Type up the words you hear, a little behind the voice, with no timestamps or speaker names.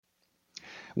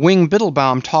Wing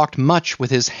Biddlebaum talked much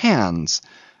with his hands.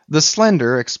 The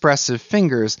slender, expressive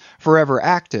fingers, forever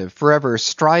active, forever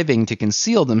striving to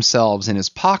conceal themselves in his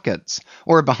pockets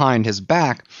or behind his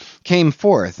back, came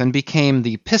forth and became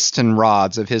the piston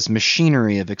rods of his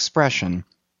machinery of expression.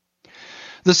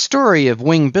 The story of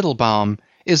Wing Biddlebaum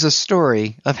is a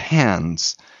story of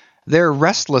hands. Their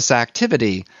restless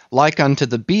activity, like unto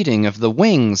the beating of the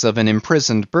wings of an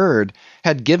imprisoned bird,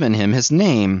 had given him his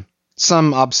name.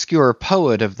 Some obscure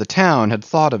poet of the town had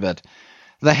thought of it.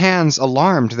 The hands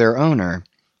alarmed their owner.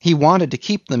 He wanted to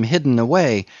keep them hidden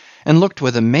away, and looked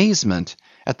with amazement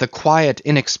at the quiet,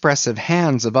 inexpressive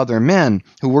hands of other men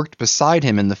who worked beside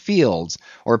him in the fields,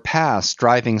 or passed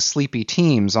driving sleepy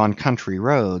teams on country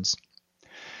roads.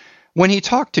 When he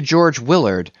talked to George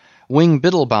Willard, Wing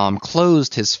Biddlebaum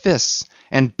closed his fists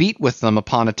and beat with them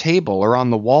upon a table or on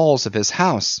the walls of his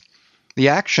house. The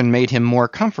action made him more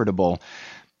comfortable.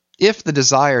 If the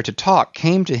desire to talk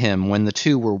came to him when the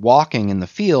two were walking in the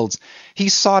fields, he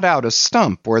sought out a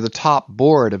stump or the top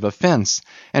board of a fence,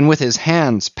 and with his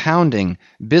hands pounding,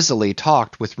 busily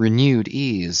talked with renewed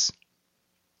ease.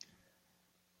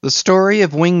 The story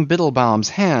of Wing Biddlebaum's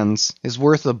hands is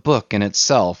worth a book in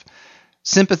itself.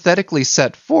 Sympathetically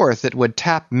set forth, it would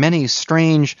tap many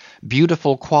strange,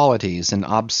 beautiful qualities in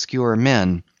obscure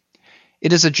men.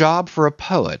 It is a job for a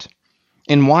poet.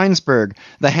 In Winesburg,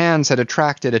 the hands had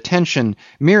attracted attention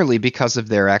merely because of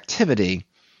their activity.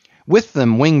 With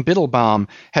them, Wing Biddlebaum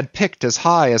had picked as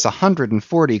high as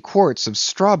 140 quarts of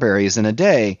strawberries in a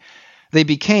day. They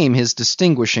became his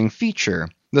distinguishing feature,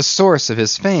 the source of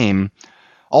his fame.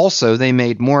 Also, they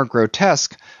made more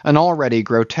grotesque an already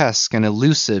grotesque and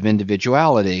elusive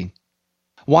individuality.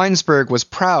 Winesburg was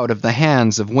proud of the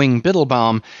hands of Wing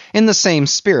Biddlebaum in the same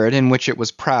spirit in which it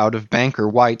was proud of Banker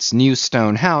White's new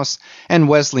stone house and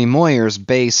Wesley Moyer's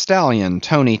bay stallion,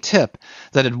 Tony Tip,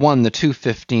 that had won the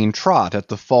 2:15 trot at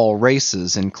the fall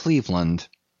races in Cleveland.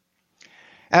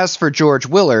 As for George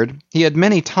Willard, he had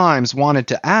many times wanted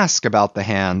to ask about the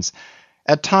hands.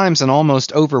 At times an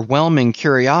almost overwhelming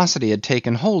curiosity had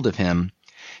taken hold of him.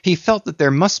 He felt that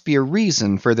there must be a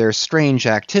reason for their strange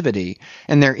activity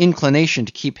and their inclination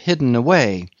to keep hidden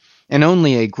away, and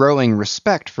only a growing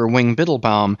respect for Wing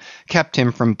Biddlebaum kept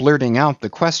him from blurting out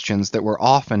the questions that were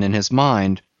often in his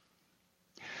mind.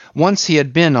 Once he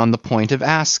had been on the point of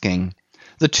asking.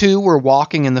 The two were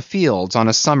walking in the fields on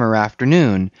a summer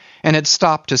afternoon, and had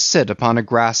stopped to sit upon a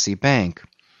grassy bank.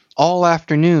 All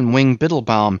afternoon Wing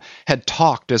Biddlebaum had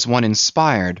talked as one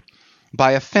inspired.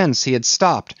 By a fence he had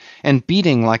stopped, and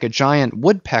beating like a giant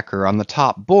woodpecker on the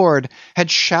top board,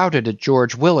 had shouted at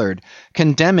George Willard,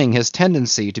 condemning his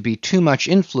tendency to be too much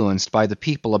influenced by the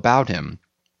people about him.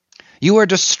 "You are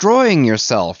destroying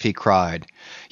yourself," he cried.